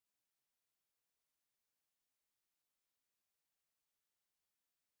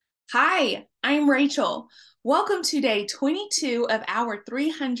Hi, I'm Rachel. Welcome to day 22 of our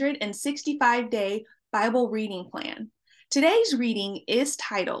 365-day Bible reading plan. Today's reading is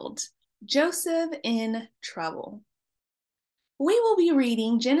titled Joseph in Trouble. We will be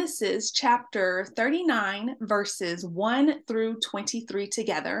reading Genesis chapter 39, verses 1 through 23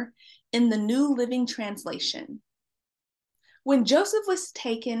 together in the New Living Translation. When Joseph was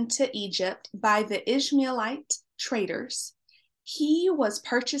taken to Egypt by the Ishmaelite traders, he was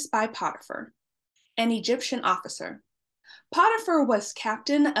purchased by Potiphar, an Egyptian officer. Potiphar was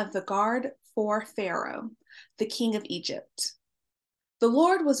captain of the guard for Pharaoh, the king of Egypt. The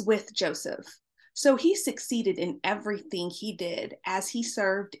Lord was with Joseph, so he succeeded in everything he did as he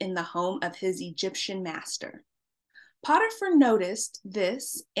served in the home of his Egyptian master. Potiphar noticed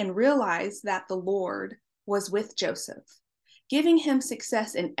this and realized that the Lord was with Joseph, giving him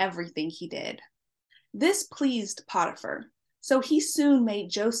success in everything he did. This pleased Potiphar, so he soon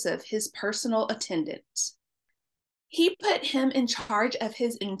made Joseph his personal attendant. He put him in charge of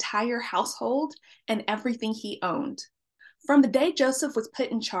his entire household and everything he owned. From the day Joseph was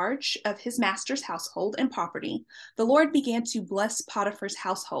put in charge of his master's household and property, the Lord began to bless Potiphar's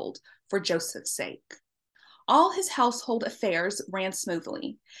household for Joseph's sake. All his household affairs ran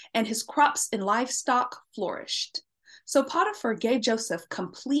smoothly, and his crops and livestock flourished. So Potiphar gave Joseph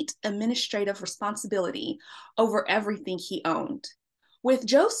complete administrative responsibility over everything he owned. With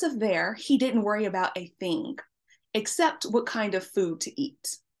Joseph there, he didn't worry about a thing, except what kind of food to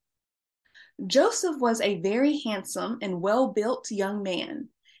eat. Joseph was a very handsome and well-built young man,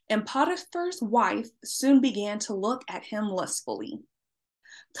 and Potiphar's wife soon began to look at him lustfully.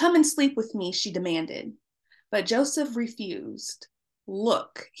 "Come and sleep with me," she demanded. But Joseph refused.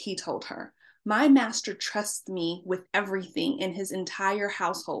 "Look," he told her, "my master trusts me with everything in his entire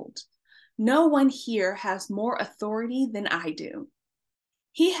household. No one here has more authority than I do.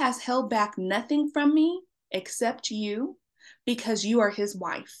 He has held back nothing from me except you, because you are his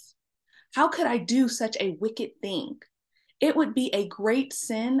wife. How could I do such a wicked thing? It would be a great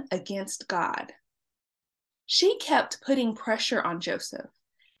sin against God." She kept putting pressure on Joseph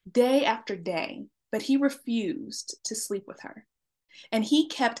day after day, but he refused to sleep with her, and he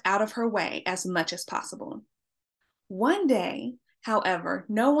kept out of her way as much as possible. One day, however,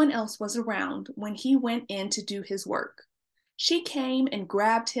 no one else was around when he went in to do his work. She came and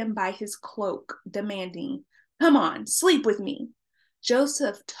grabbed him by his cloak, demanding, "Come on, sleep with me."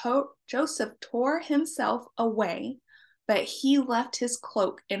 Joseph tore himself away, but he left his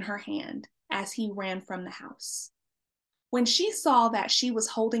cloak in her hand as he ran from the house. When she saw that she was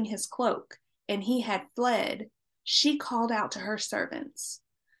holding his cloak and he had fled, she called out to her servants.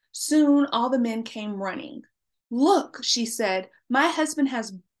 Soon all the men came running. "Look," she said, "my husband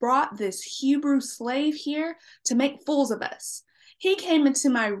has brought this Hebrew slave here to make fools of us. He came into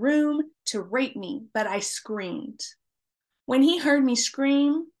my room to rape me, but I screamed. When he heard me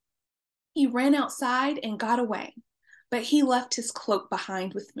scream, he ran outside and got away, but he left his cloak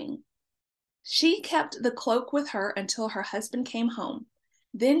behind with me." She kept the cloak with her until her husband came home.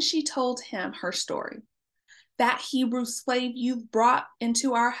 Then she told him her story. "That Hebrew slave you've brought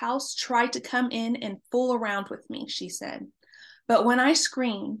into our house tried to come in and fool around with me," she said. "But when I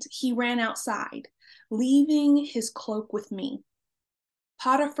screamed, he ran outside, leaving his cloak with me."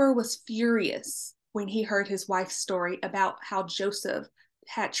 Potiphar was furious when he heard his wife's story about how Joseph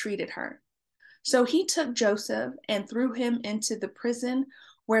had treated her. So he took Joseph and threw him into the prison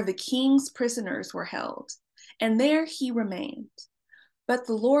where the king's prisoners were held, and there he remained. But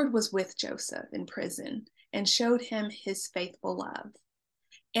the Lord was with Joseph in prison and showed him his faithful love.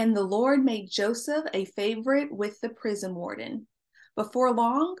 And the Lord made Joseph a favorite with the prison warden. Before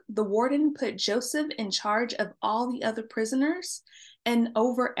long, the warden put Joseph in charge of all the other prisoners and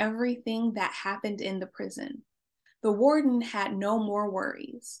over everything that happened in the prison. The warden had no more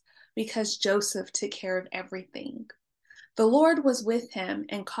worries because Joseph took care of everything. The Lord was with him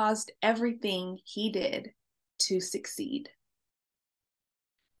and caused everything he did to succeed.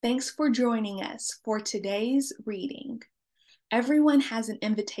 Thanks for joining us for today's reading. Everyone has an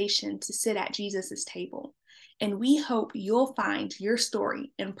invitation to sit at Jesus' table, and we hope you'll find your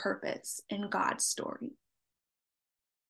story and purpose in God's story.